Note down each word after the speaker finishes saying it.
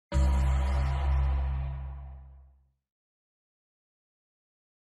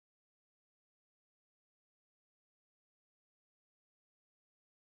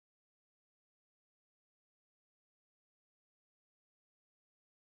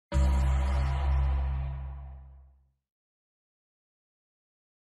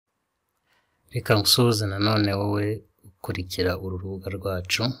Reka ngusuhuze nanone wowe ukurikira uru rubuga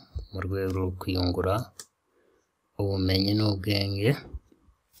rwacu mu rwego rwo kwiyungura ubumenyi n'ubwenge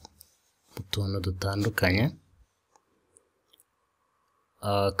mu tuntu dutandukanye.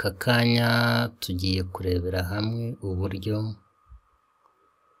 Aka kanya tugiye kurebera hamwe uburyo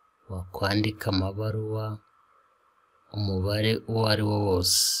wakwandika amabaruwa umubare uwo ari wo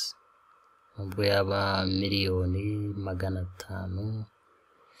wose, nubwo yaba miliyoni 500,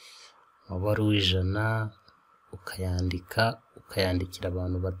 amabaruwa 100, ukayandikira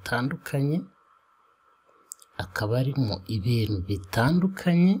abantu batandukanye, akaba arimo ibintu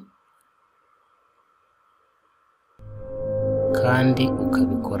bitandukanye, kandi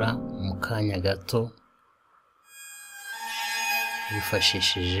ukabikora mu kanya gato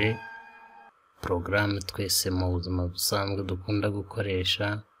wifashishije porogaramu twese mu buzima busanzwe dukunda gukoresha,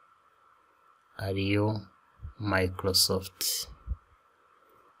 ariyo Microsoft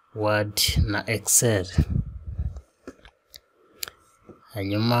Word na Excel.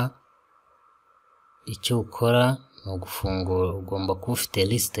 Hanyuma icyo ukora ni ugufungura, ugomba kuba ufite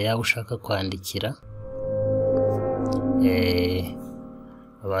liste yawe ushaka kwandikira.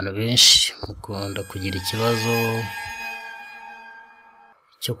 Abantu benshi mukunda kugira ikibazo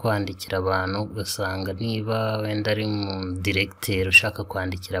cyo kwandikira abantu, ugasanga niba wenda ari mu directeur ushaka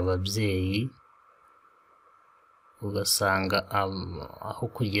kwandikira ababyeyi, ugasanga aho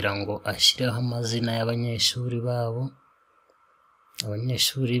kugira ngo ashyireho amazina y'abanyeshuri babo,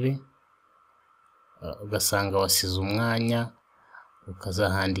 abanyeshuri be, ugasanga wasize umwanya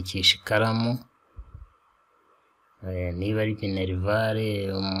ukazahandikisha ikaramu. Niba ari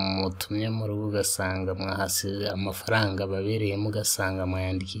minerivare mutumye mu rugo, ugasanga mwahasize amafaranga babereyemo, ugasanga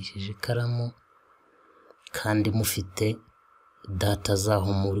mwayandikishije ikaramu kandi mufite data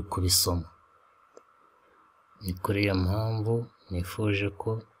zaho muri kubisoma. Ni kuri iyo mpamvu nifuje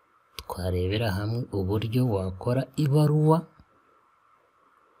ko twarebera hamwe uburyo wakora ibaruwa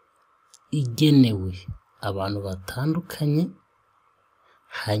igenewe abantu batandukanye,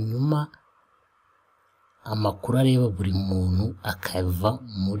 hanyuma amakuru areba buri muntu akava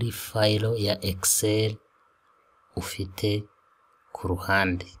muri file ya Excel ufite ku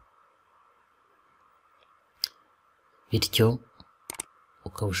ruhande, bityo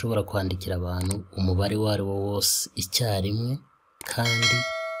ukaba ushobora kwandikira abantu umubare uwo ari wo wose icyarimwe, kandi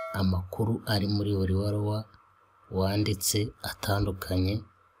amakuru ari muri buri baruwa wanditse atandukanye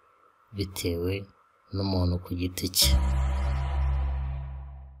bitewe n'umuntu ku giti cye.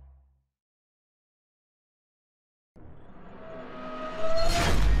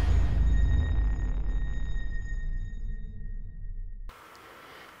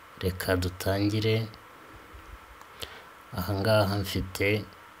 Reka dutangire. Ahangaha mfite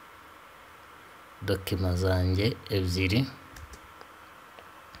dokima zanjye ebyiri,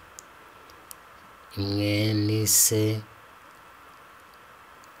 imwe nise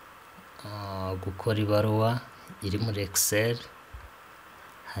gukora ibaruwa iri muri Excel,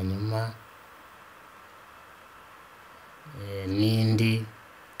 hanyuma nindi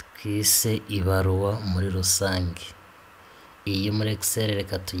twise ibaruwa muri rusange. Iyi muri Excel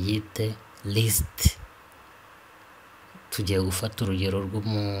reka tuyite list. Tugiye gufata urugero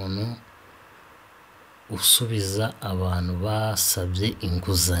rw'umuntu usubiza abantu basabye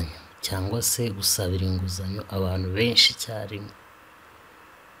inguzanyo, cyangwa se gusabira inguzanyo abantu benshi icyarimwe.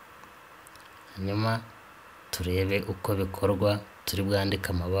 Hanyuma turebe uko bikorwa. Turi bwandike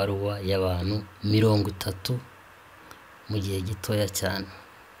amabaruwa y'abantu 30 mu gihe gitoya cyane.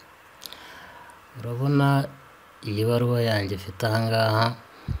 Urabona iyi baruwa yanjye ifite ahangaha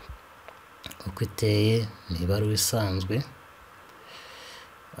uko iteye, ni ibaruwa isanzwe.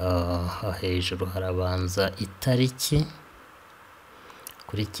 Hejuru harabanza itariki,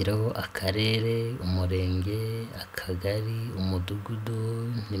 kurikiraho akarere, umurenge, akagari, umudugudu,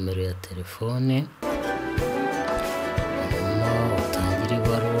 nimero ya telefone. Hanyuma utangira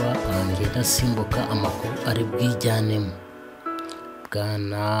ibaruwa, ngenda simbuka amakuru ari bwijyanemo: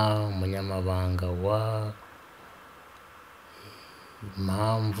 bwana, umunyamabanga wa,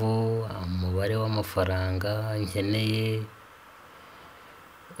 impamvu, umubare w'amafaranga nkeneye,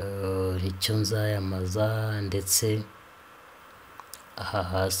 icyo nzayamaza, ndetse aha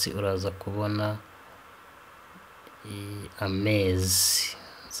hasi uraza kubona amezi,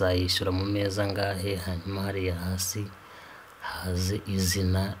 nzayishyura mu mezi angahe. Hanyuma hariya hasi haze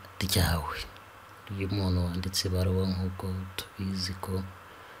izina ryawe ry'umuntu wanditse ibaruwa, nk'uko tubizi ko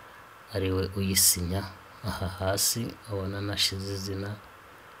ariwe uyisinya. Aha hasi abona nashize izina,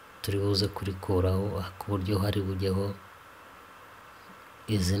 turi buze kurikuraho ku buryo hari bujyeho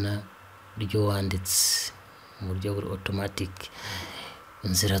izina ryo wanditse mu buryo buri automatic.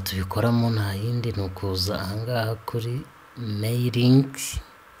 inzira tubikoramo nta yindi ni ukuza ahangaha kuri mailing,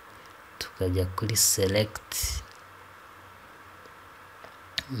 tukajya kuri select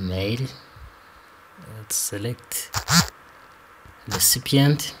mail, select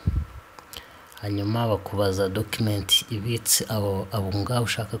recipient, hanyuma bakubaza document ibitse abo ngaho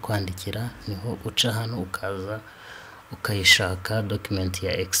ushaka kwandikira, niho uca hano ukaza ukayishaka document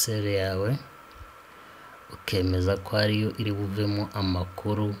ya Excel yawe, ukemeza ko ariyo iri buvemo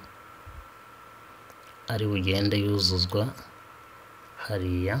amakuru ari bugende yuzuzwa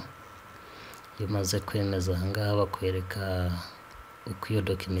hariya. Iyo umaze kwemeza ahangaha bakwereka uko iyo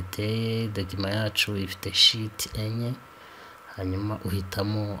document yacu ifite sheet enye, hanyuma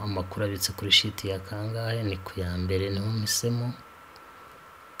uhitamo amakuru abitse kuri sheet ya kangahe, ni ku ya mbere niho misemo,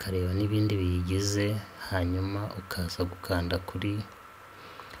 ukareba n'ibindi biyigize, hanyuma ukaza gukanda kuri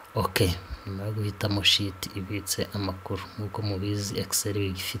OK. Nyuma yo guhitamo sheet ibitse amakuru, nk'uko mubizi Excel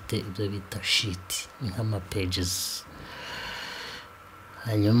ifite ibyo bita sheet nk'ama pages.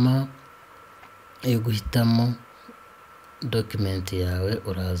 Hanyuma iyo guhitamo document yawe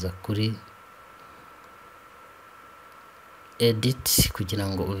uraza kuri edit kugira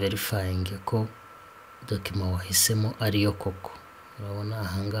ngo uverifyinge ko document wahisemo ariyo koko. Urabona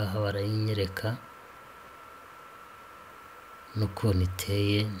ahangaha barayinyereka n'ukuntu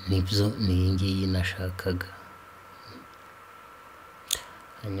iteye, nibyo niyi ngiyi nashakaga.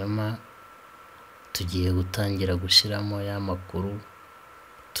 Hanyuma tugiye gutangira gushyiramo ya makuru,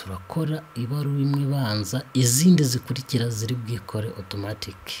 turakora ibaruwa imwe banza, izindi zikurikira ziri bwikore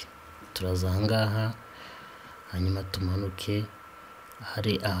automatic. Turaza ahangaha, hanyuma tumanuke,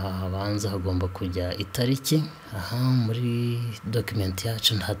 hari aha habanza hagomba kujya itariki. Aha muri document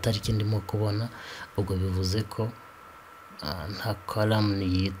yacu nta tariki ndimo kubona, ubwo bivuze ko nta column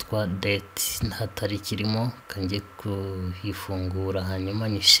yitwa date, nta tariki irimo. Kanjye kuyifungura hanyuma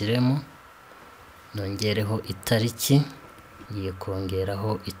nyishiremo, nongereho itariki, ngiye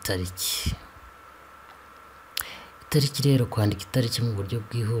kongeraho itariki. Itariki rero, kwandika itariki mu buryo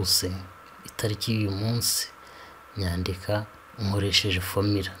bwihuse, itariki y'uyu munsi nyandika nkoresheje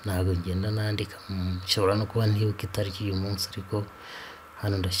formula, ntabwo ngenda nandika. Nshobora no kuba ntibuka itariki y'uyu munsi, ariko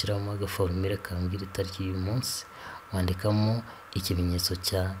hano ndashyiramo agaformule kambwira itariki y'uyu munsi, wandikamo ikimenyetso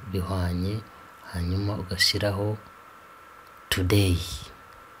cya bihwanye, hanyuma ugashyiraho today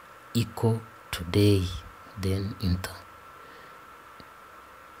equal today, then enter.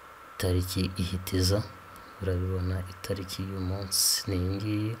 Itariki ihitiza, urabibona itariki y'uyu munsi ni iyi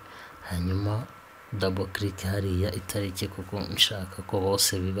ngiyi. Hanyuma double click hariya itariki, kuko nshaka ko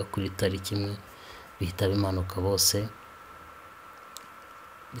bose biba kuri tariki imwe, bihita bimanuka bose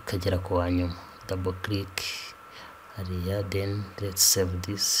bikagera ku wa nyuma. Double click hariya, then let's save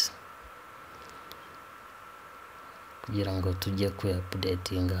this kugira ngo tujye ku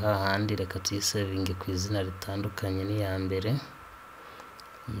updating. Hahandi reka tuyisavinge ku izina ritandukanye n'iya mbere,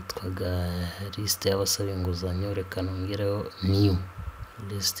 yitwaga list y'abasaba inguzanyo. Reka nongereho new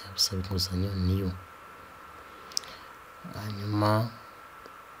list y'abasaba inguzanyo new. Hanyuma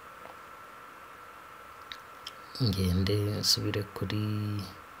ngende nsubire kuri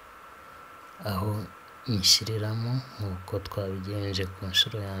aho nyishyiriramo nk'uko twabigenje ku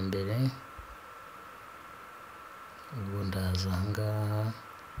nshuro ya mbere. Ubwo ndaza ahangaha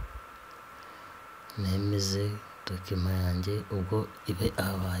nemeze document yanjye, ubwo ibe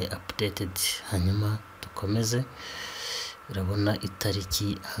abaye updated. Hanyuma dukomeze, urabona itariki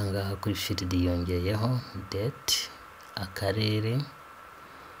ahangaha kuri field yongeyeho date, akarere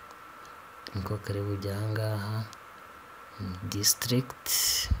niko kari bujya ahangaha, district,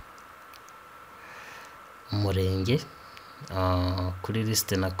 umurenge. Kuri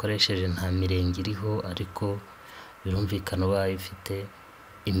list nakoresheje nta mirenge iriho, ariko birumvikana ubaye ufite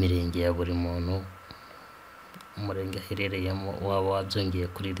imirenge ya buri muntu, umurenge aherereyemo, waba wabyongeye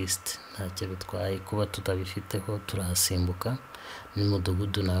kuri list ntacyo bitwaye. Kuba tutabifiteho turahasimbuka.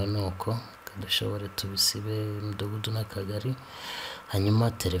 N'umudugudu nawe nuko, dushobore tubisibe umudugudu n'akagari.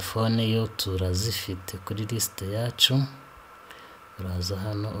 Hanyuma telefone yo turazifite kuri list yacu, uraza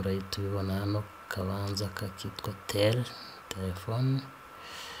hano urahita ubibona hano, kabanza kakitwa telefone.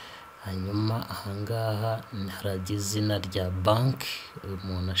 Hanyuma ahangaha haragize izina rya bank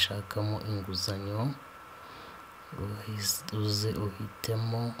umuntu ashakamo inguzanyo, uze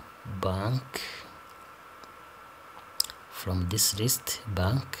uhitemo bank from this list,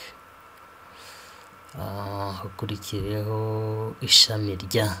 bank. Hakurikiyeho ishami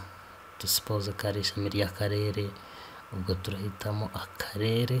rya, dusuppose ko ari ishami ry'akarere, ubwo turahitamo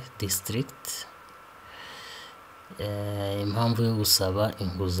akarere, district. Impamvu yo gusaba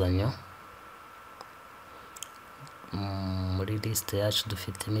inguzanyo muri muri liste yacu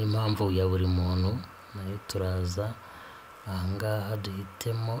dufitemo impamvu ya buri muntu, nayo turaza ahangaha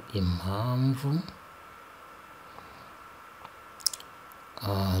duhitemo impamvu.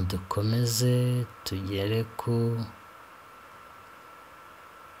 Dukomeze tugere ku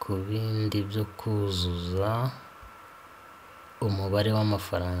bindi byo kuzuza umubare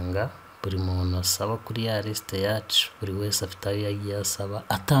w'amafaranga buri muntu asaba kuri ya liste yacu. Buri wese afite ayo yagiye asaba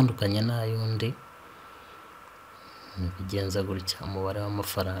atandukanye n'ayundi, bigenza gutya. Umubare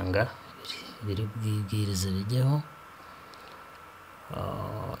w'amafaranga biri bwibwirize bijyeho.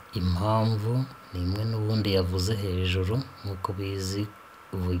 Impamvu ni imwe n'ubundi yavuze hejuru, nk'uko bizi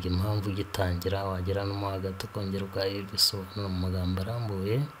uvuga impamvu ugitangira, wagera no mo hagati ukongera ukayisobanura mu magambo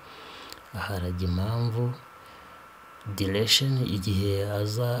arambuye. Aha harajya impamvu, duration, igihe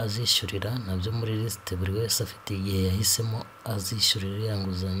azishyurira, nabyo muri liste buri wese afite igihe yahisemo azishyurira iriya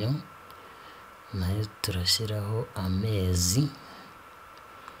nguzanyo, nayo turashyiraho amezi.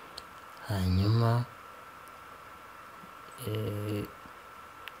 Hanyuma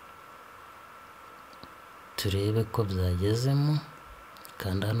turebe ko byagezemo.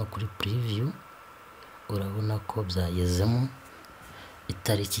 Kanda hano kuri preview, urabona ko byagezemo.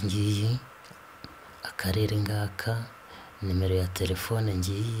 Itariki ngiyi, akarere ngaka, nimero ya telefone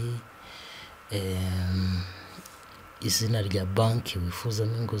ngiyi, izina rya banki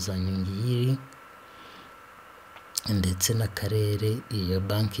wifuzamo inguzanyo ngiyi, ndetse n'akarere iyo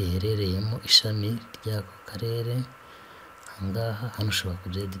banki iherereyemo, ishami ry'ako karere. Ahangaha hano ushobora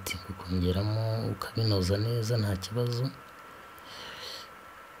kubyeditinga ukongeramo ukabinoza neza nta kibazo,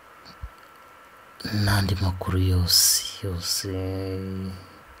 n'andi makuru yose.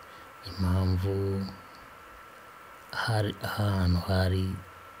 Impamvu ahantu hari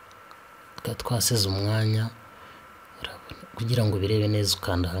twasize umwanya kugira ngo birebe neza,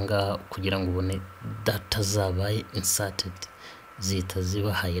 ukanda ahangaha kugira ngo ubone data zabaye inserted, zihita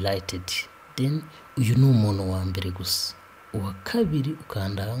ziba highlighted. Then uyu ni umuntu wa mbere gusa. Uwa kabiri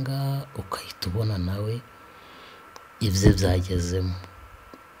ukanda ahangaha ukahita ubona nawe ibyo byagezemo,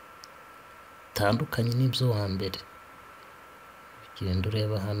 bitandukanye n'ibyo wa mbere. Ugenda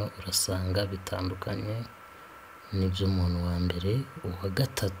ureba hano urasanga bitandukanye n'ibyo umuntu wa mbere. Uwa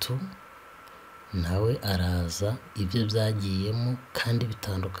gatatu nawe araza, ibyo byagiyemo kandi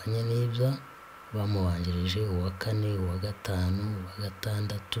bitandukanye n'ibyo bamubanjirije. Uwa kane, uwa gatanu, uwa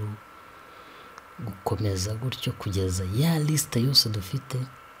gatandatu, gukomeza gutyo kugeza ya liste yose dufite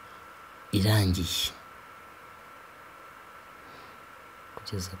irangiye,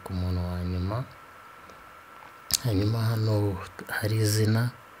 kugeza ku muntu wa nyuma. Hanyuma hano hari izina,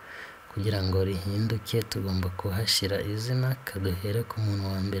 kugira ngo rihinduke tugomba kuhashyira izina. Kaduhere ku muntu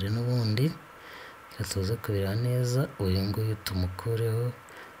wa mbere n'ubundi, tuze kubira neza. Uyu nguyu tumukureho,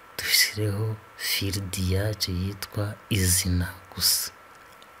 dushyireho field yacu yitwa izina gusa,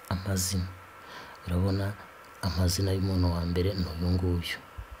 amazina. Urabona amazina y'umuntu wa mbere ni uyu nguyu,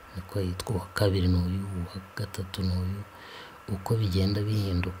 niko yitwa. Uwa kabiri ni uyu, uwa gatatu ni uyu. Uko bigenda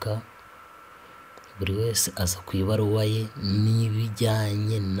bihinduka, buri wese aza ku ibaruwa ye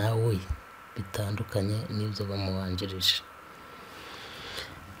n'ibijyanye nawe bitandukanye n'ibyo bamubanjirije.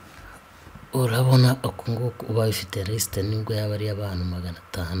 Urabona uko nguko uba ufite liste, nibwo yaba ari abantu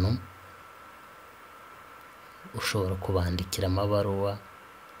 500, ushobora kubandikira amabaruwa.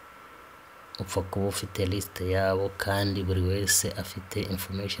 Upfa kuba ufite liste yabo, kandi buri wese afite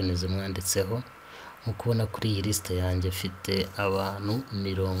information zimwanditseho. Nkuko ubona kuri iyi liste yanjye mfite abantu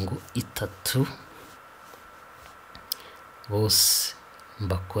 30, bose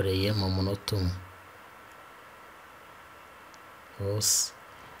mbakoreye mu munota umwe. Bose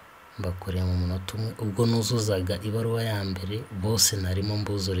mbakoreye mu munota umwe. Ubwo nuzuzaga ibaruwa ya mbere, bose narimo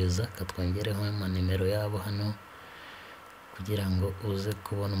mbuzuriza. Katwongereho amanimero yabo hano kugira ngo uze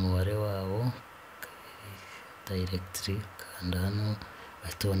kubona umubare wabo directly. Kanda hano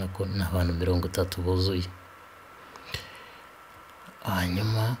bahita ubona ko n'abantu 30 buzuye.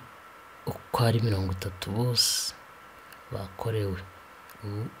 Hanyuma uko ari 30 bose bakorewe,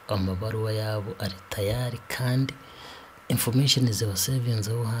 amabaruwa yabo ari tayari, kandi information ziba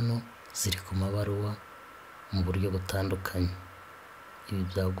savinzeho hano ziri ku mabaruwa mu buryo butandukanye. Ibi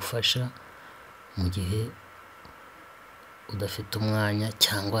byagufasha mu gihe udafite umwanya,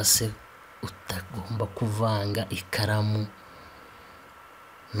 cyangwa se utagomba kuvanga ikaramu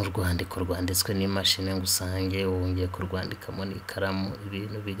n'urwandiko rwanditswe n'imashini ngo usange wongeye kurwandikamo n'ikaramu.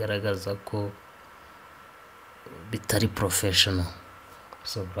 Ibintu bigaragaza ko bitari professional.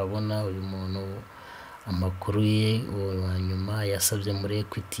 So urabona uyu muntu amakuru ye wa nyuma yasabye muri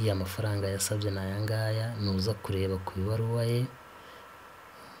Equity, amafaranga yasabye n'ayangaya. Nuza kureba ku ibaruwa ye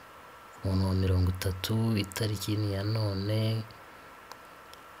umuntu wa 30, itariki ni ya none,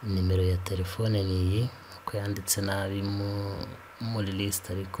 nimero ya telefone ni iyi, uko yanditse nabi muri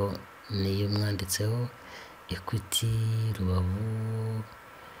list ariko niyo mwanditseho, Equity, Rubavu,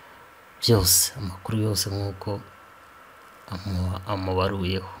 byose amakuru yose nk'uko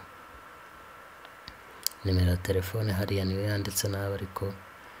amubaruyeho. Nimero ya telefone hariya niyo yanditse nabi ariko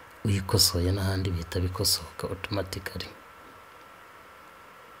uyikosoye n'ahandi bihita bikosoka automatically.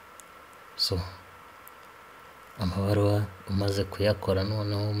 So amabaruwa umaze kuyakora,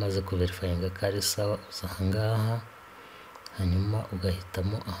 noneho umaze kuverifyinga ko ari sawa, uza ahangaha hanyuma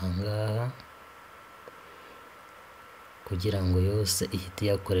ugahitamo ahangaha kugira ngo yose ihite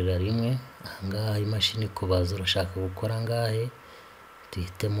yakorera rimwe. Ahangaha imashini kubaza urashaka gukora angahe,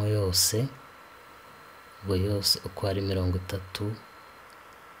 duhitemo yose, ubwo yose uko ari 30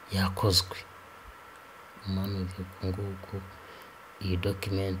 yakozwe. Umanuye nguku, iyi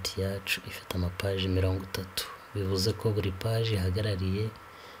document yacu ifite amapaji 30, bivuze ko buri paji ihagarariye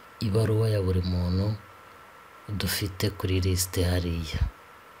ibaruwa ya buri muntu dufite kuri liste hariya.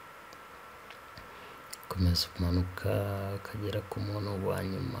 Komeza kumanuka akagera ku muntu wa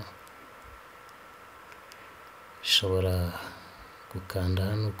nyuma. Ushobora gukanda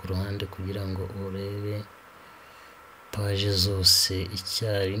hano ku ruhande kugira ngo urebe paji zose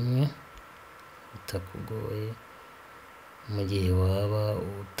icyarimwe bitakugoye, mu gihe waba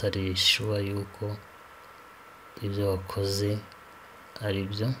utarishyuwa yuko ibyo wakoze ari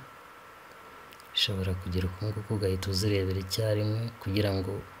byo. Ushobora kugira ukunguku ugahita uzirebera icyarimwe kugira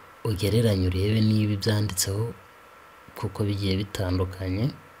ngo ugereranye urebe niba ibyanditseho kuko bigiye bitandukanye.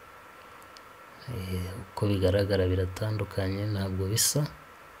 Uko bigaragara biratandukanye, ntabwo bisa,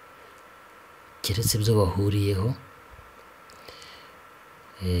 keretse ibyo bahuriyeho.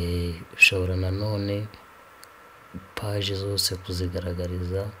 Ushobora nanone paji zose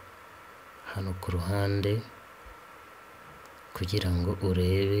kuzigaragariza hano ku ruhande kugira ngo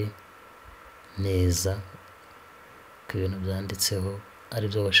urebe neza ko ibintu byanditseho ari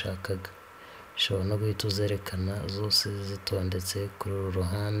byo washakaga. Ushobora no guhita uzerekana zose zitondetse kuri uru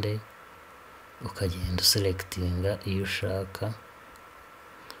ruhande, ukagenda uselectinga iyo ushaka,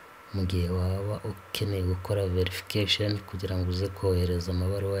 mu gihe waba ukeneye gukora verification kugira ngo uze kohereza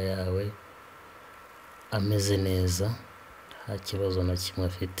amabaruwa yawe ameze neza nta kibazo na kimwe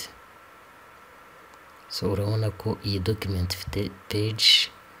afite. So urabona ko iyi document ifite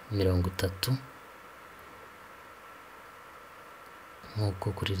page 30, nk'uko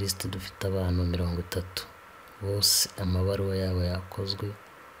kuri list dufite abantu 30 bose amabaruwa yabo yakozwe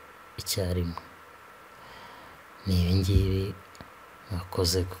icyarimwe. Ni ibingibi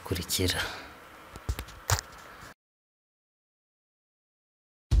mwakoze gukurikira.